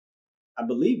I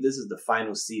believe this is the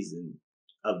final season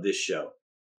of this show,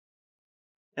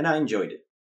 and I enjoyed it.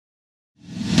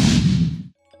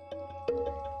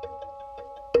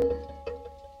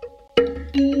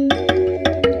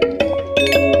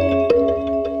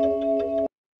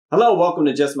 Hello, welcome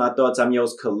to Just My Thoughts. I'm your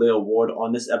host, Khaleel Ward.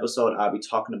 On this episode, I'll be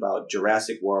talking about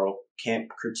Jurassic World, Camp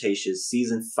Cretaceous,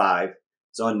 Season 5.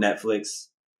 It's on Netflix.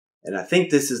 And I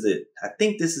think this is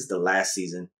the last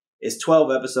season. It's 12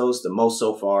 episodes, the most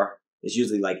so far. It's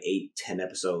usually like 8, 10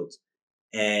 episodes.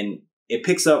 And it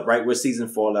picks up right where Season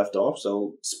 4 left off.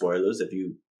 So, spoilers if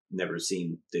you've never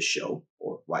seen this show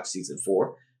or watched Season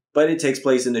 4. But it takes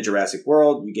place in the Jurassic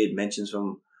World. You get mentions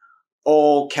from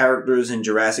all characters in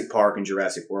Jurassic Park and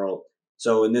Jurassic World.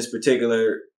 So in this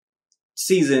particular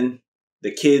season,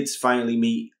 the kids finally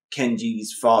meet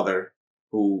Kenji's father,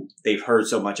 who they've heard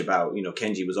so much about. You know,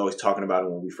 Kenji was always talking about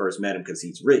him when we first met him because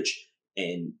he's rich,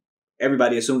 and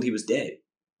everybody assumed he was dead.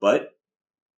 But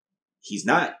he's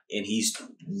not, and he's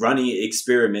running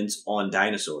experiments on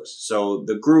dinosaurs. So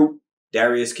the group,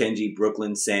 Darius, Kenji,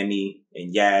 Brooklyn, Sammie,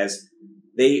 and Yaz,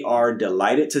 they are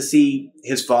delighted to see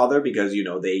his father because, you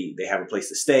know, they have a place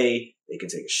to stay. They can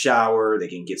take a shower. They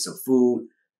can get some food.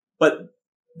 But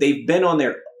they've been on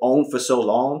their own for so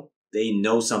long, they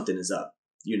know something is up.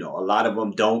 You know, a lot of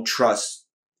them don't trust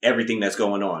everything that's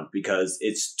going on because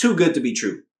it's too good to be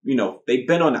true. You know, they've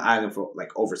been on the island for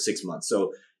like over 6 months.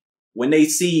 So when they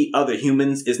see other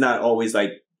humans, it's not always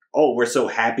like, oh, we're so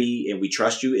happy and we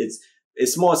trust you.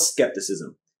 It's more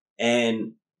skepticism.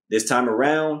 And this time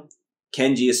around,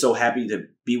 Kenji is so happy to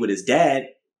be with his dad.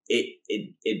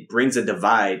 It brings a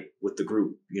divide with the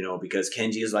group, you know, because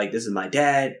Kenji is like, this is my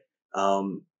dad.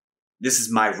 This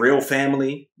is my real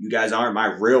family. You guys aren't my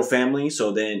real family.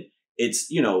 So then it's,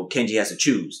 you know, Kenji has to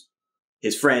choose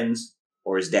his friends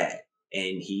or his dad.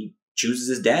 And he chooses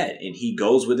his dad and he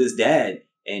goes with his dad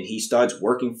and he starts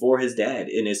working for his dad.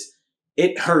 And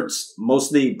it hurts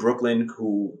mostly Brooklyn,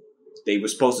 who they were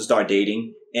supposed to start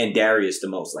dating, and Darius the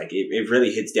most. Like it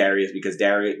really hits Darius because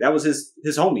Darius, that was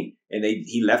his homie, and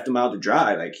he left him out to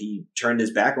dry. Like he turned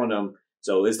his back on them.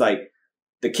 So it's like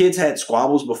the kids had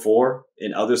squabbles before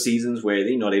in other seasons where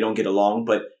they, you know, they don't get along,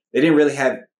 but they didn't really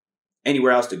have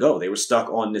anywhere else to go. They were stuck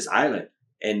on this island,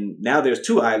 and now there's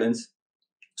 2 islands.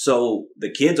 So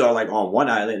the kids are like on one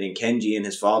island, and Kenji and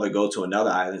his father go to another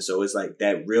island. So it's like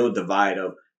that real divide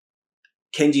of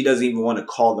Kenji doesn't even want to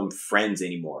call them friends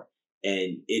anymore.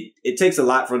 And it takes a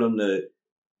lot for them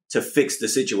to fix the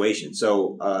situation.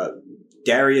 So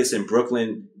Darius and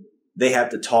Brooklyn, they have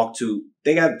to talk to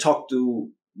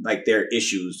like their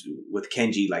issues with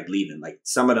Kenji, like leaving. Like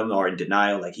some of them are in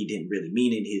denial, like he didn't really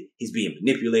mean it. He's being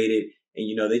manipulated. And,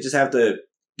 you know, they just have to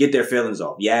get their feelings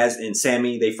off. Yaz and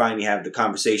Sammie, they finally have the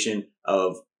conversation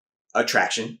of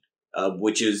attraction,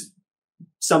 which is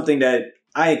something that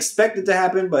I expected to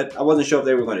happen, but I wasn't sure if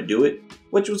they were going to do it,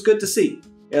 which was good to see.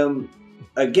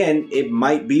 Again, it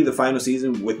might be the final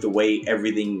season with the way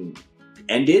everything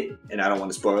ended, and I don't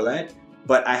want to spoil that,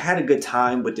 but I had a good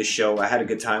time with the show. I had a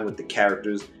good time with the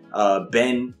characters.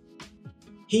 Ben,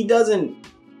 he doesn't...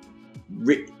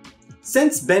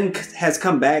 Since Ben has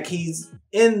come back, he's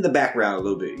in the background a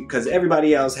little bit because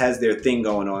everybody else has their thing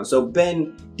going on. So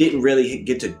Ben didn't really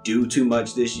get to do too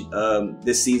much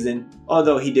this season,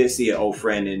 although he did see an old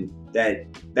friend, and that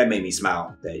made me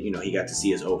smile that, you know, he got to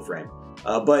see his old friend.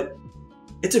 But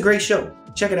it's a great show.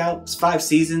 Check it out. It's 5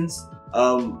 seasons.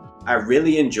 I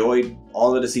really enjoyed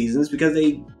all of the seasons because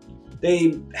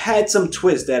they had some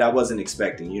twists that I wasn't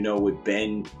expecting, you know, with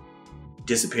Ben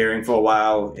disappearing for a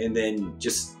while and then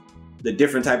just the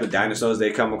different type of dinosaurs they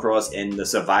come across and the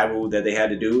survival that they had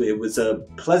to do. It was a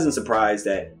pleasant surprise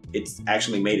that it's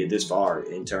actually made it this far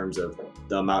in terms of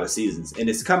the amount of seasons. And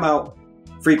it's come out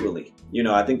frequently. You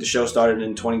know, I think the show started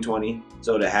in 2020,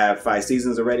 so to have 5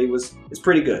 seasons already is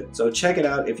pretty good. So check it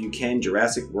out if you can.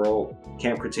 Jurassic World,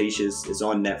 Camp Cretaceous is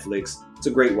on Netflix. It's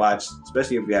a great watch,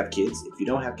 especially if you have kids. If you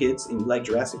don't have kids and you like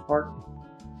Jurassic Park,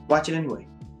 watch it anyway.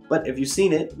 But if you've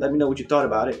seen it, let me know what you thought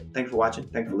about it. Thanks for watching.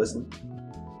 Thanks for listening.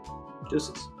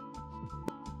 Deuces.